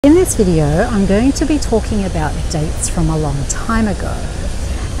In this video, I'm going to be talking about dates from a long time ago,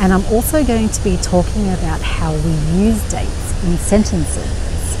 and I'm also going to be talking about how we use dates in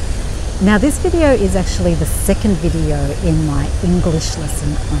sentences. Now, this video is actually the second video in my English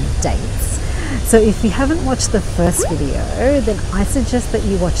lesson on dates. So if you haven't watched the first video, then I suggest that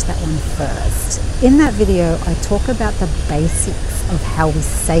you watch that one first. In that video, I talk about the basics of how we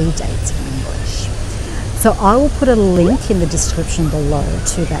say dates in English. So I will put a link in the description below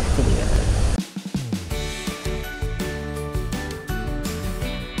to that video.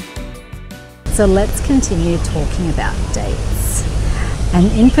 So let's continue talking about dates,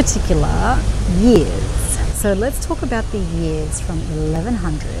 and in particular, years. So let's talk about the years from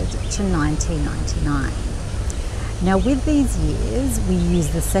 1100 to 1999. Now with these years, we use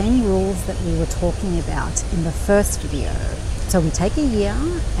the same rules that we were talking about in the first video. So we take a year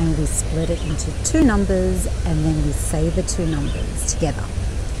and we split it into two numbers, and then we say the two numbers together.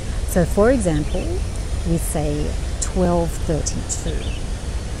 So for example, we say 1232,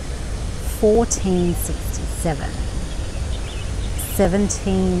 1467,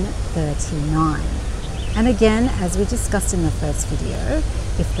 1739. And again, as we discussed in the first video,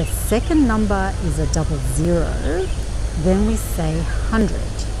 if the second number is a double zero, then we say 100.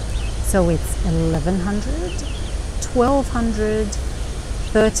 So it's 1100, 1200,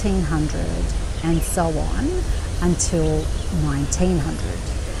 1300, and so on until 1900.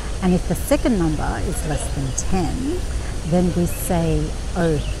 And if the second number is less than 10, then we say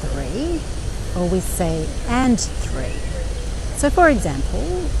 03, or we say and 3. So for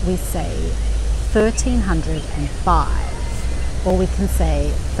example, we say 1305, or we can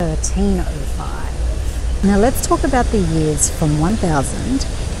say 1305. Now let's talk about the years from 1000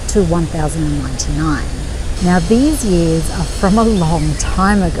 to 1099. Now these years are from a long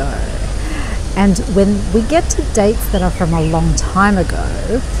time ago, and when we get to dates that are from a long time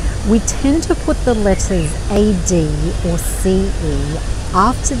ago, we tend to put the letters AD or CE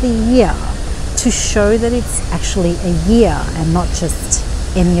after the year to show that it's actually a year and not just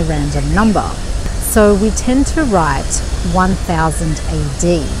any random number. So we tend to write 1000 AD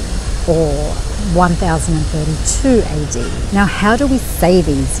or 1032 AD. Now how do we say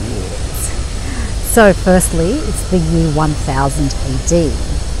these years? So firstly, it's the year 1000 AD.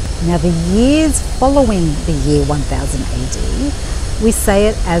 Now the years following the year 1000 AD, we say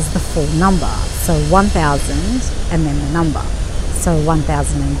it as the full number. So 1000 and then the number. So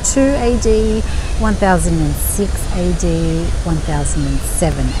 1002 AD, 1006 AD,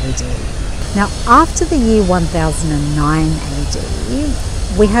 1007 AD. Now after the year 1009 AD,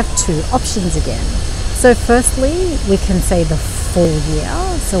 we have two options again. So firstly, we can say the full year.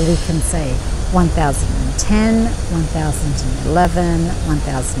 So we can say 1010, 1011,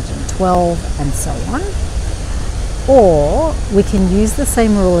 1012, and so on. Or we can use the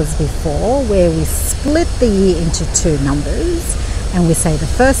same rule as before, where we split the year into two numbers, and we say the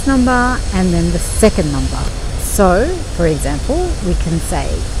first number and then the second number. So, for example, we can say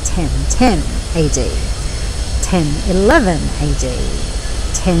 1010 AD, 1011 AD,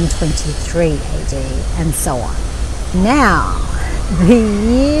 1023 AD, and so on. Now, the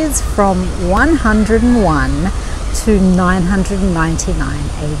years from 101 to 999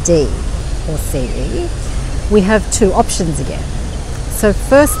 AD or CE, we have two options again. So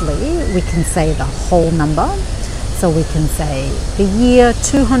firstly, we can say the whole number. So we can say the year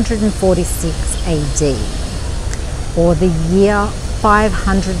 246 AD or the year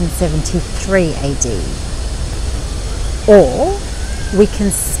 573 AD. Or we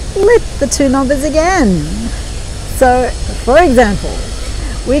can split the two numbers again. So, for example,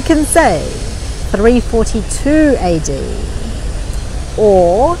 we can say 342 AD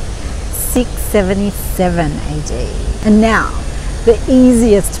or 677 AD. And now, the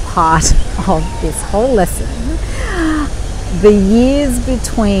easiest part of this whole lesson, the years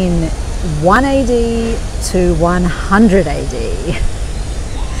between 1 AD to 100 AD.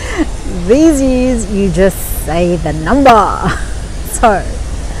 These years, you just say the number. So,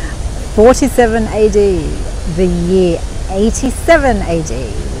 47 AD, the year 87 AD,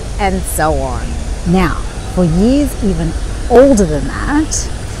 and so on. Now, for years even older than that,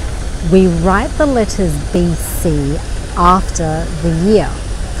 we write the letters BC after the year.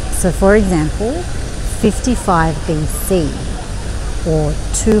 So for example, 55 BC or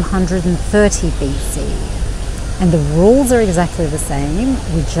 230 BC. And the rules are exactly the same.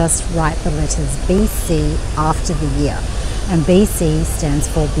 We just write the letters BC after the year. And BC stands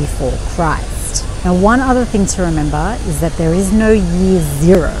for before Christ. Now one other thing to remember is that there is no year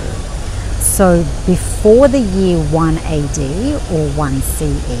 0. So before the year 1 AD or 1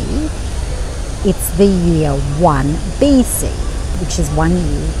 CE, it's the year 1 BC. which is 1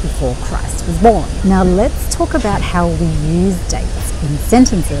 year before Christ was born. Now let's talk about how we use dates in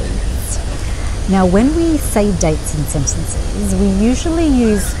sentences. Now when we say dates in sentences, we usually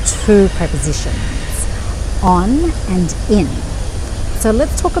use two prepositions, on and in. So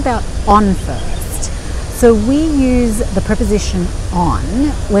let's talk about on first. So we use the preposition on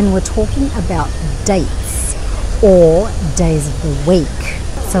when we're talking about dates or days of the week.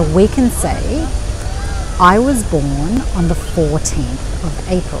 So we can say, I was born on the 14th of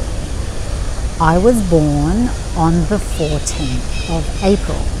April. I was born on the 14th of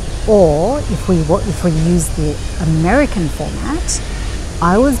April. Or if we use the American format,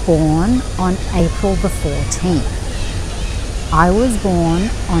 I was born on April the 14th. I was born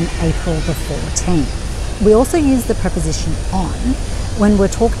on April the 14th. We also use the preposition on when we're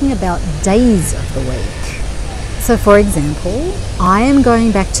talking about days of the week. So for example, I am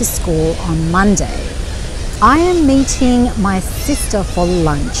going back to school on Monday. I am meeting my sister for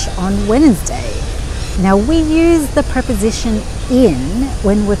lunch on Wednesday. Now we use the preposition in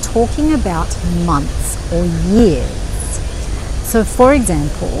when we're talking about months or years. So for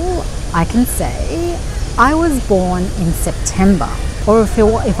example, I can say, I was born in September. Or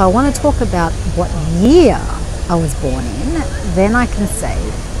if I want to talk about what year I was born in, then I can say,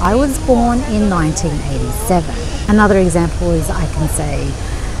 I was born in 1987. Another example is I can say,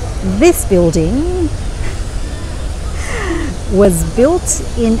 this building was built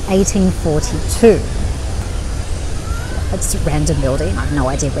in 1842. It's a random building. I have no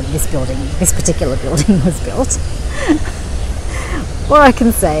idea when this particular building was built. Or I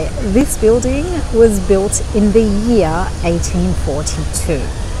can say, this building was built in the year 1842.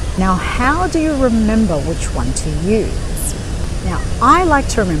 Now, how do you remember which one to use? Now, I like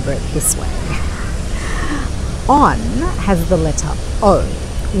to remember it this way. On has the letter O,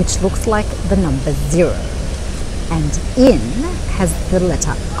 which looks like the number 0. And in has the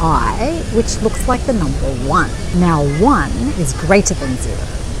letter I, which looks like the number 1. Now 1 is greater than 0,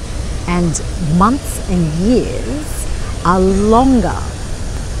 and months and years are longer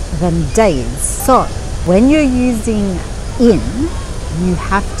than days. So when you're using in, you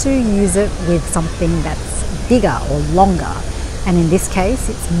have to use it with something that's bigger or longer, and in this case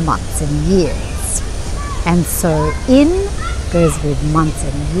it's months and years. And so in goes with months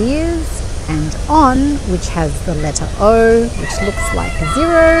and years, and on, which has the letter O, which looks like a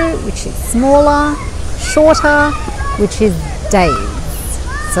 0, which is smaller, shorter, which is days.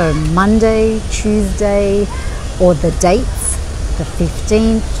 So Monday, Tuesday, or the dates, the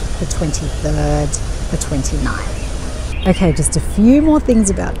 15th, the 23rd, the 29th. Okay, just a few more things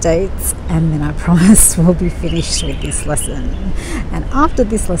about dates, and then I promise we'll be finished with this lesson. And after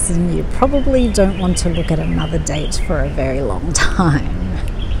this lesson, you probably don't want to look at another date for a very long time.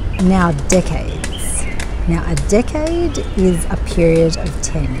 Now, decades. Now, a decade is a period of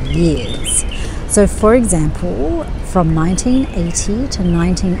 10 years. So, for example, from 1980 to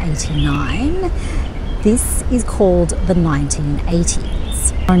 1989, this is called the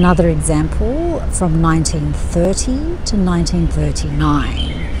 1980s. Or another example, from 1930 to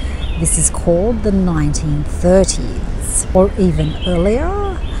 1939, this is called the 1930s. Or even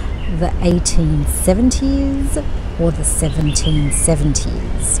earlier, the 1870s or the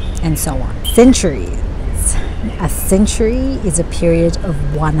 1770s, and so on. Centuries. A century is a period of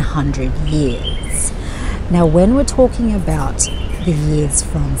 100 years. Now, when we're talking about the years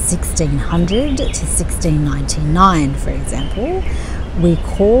from 1600 to 1699, for example, we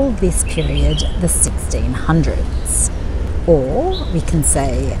call this period the 1600s. Or we can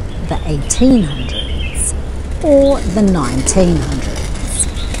say the 1800s or the 1900s.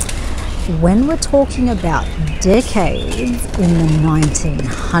 When we're talking about decades in the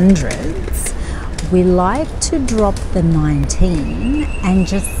 1900s, we like to drop the 19 and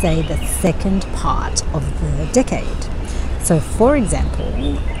just say the second part of the decade. So for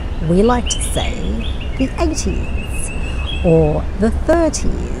example, we like to say the 80s, or the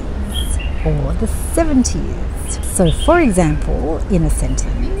 30s, or the 70s. So for example, in a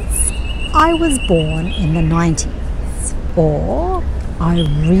sentence, I was born in the 90s, or I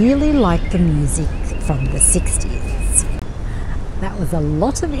really like the music from the 60s. That was a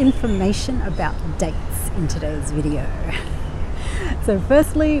lot of information about dates in today's video. So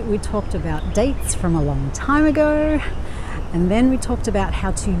firstly, we talked about dates from a long time ago, and then we talked about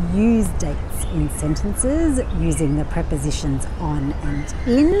how to use dates in sentences using the prepositions on and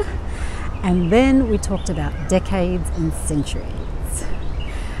in, and then we talked about decades and centuries.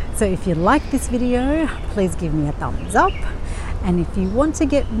 So if you like this video, please give me a thumbs up. And if you want to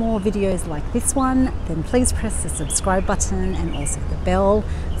get more videos like this one, then please press the subscribe button and also the bell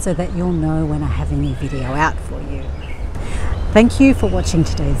so that you'll know when I have a new video out for you. Thank you for watching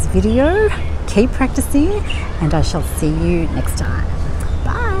today's video. Keep practicing, and I shall see you next time.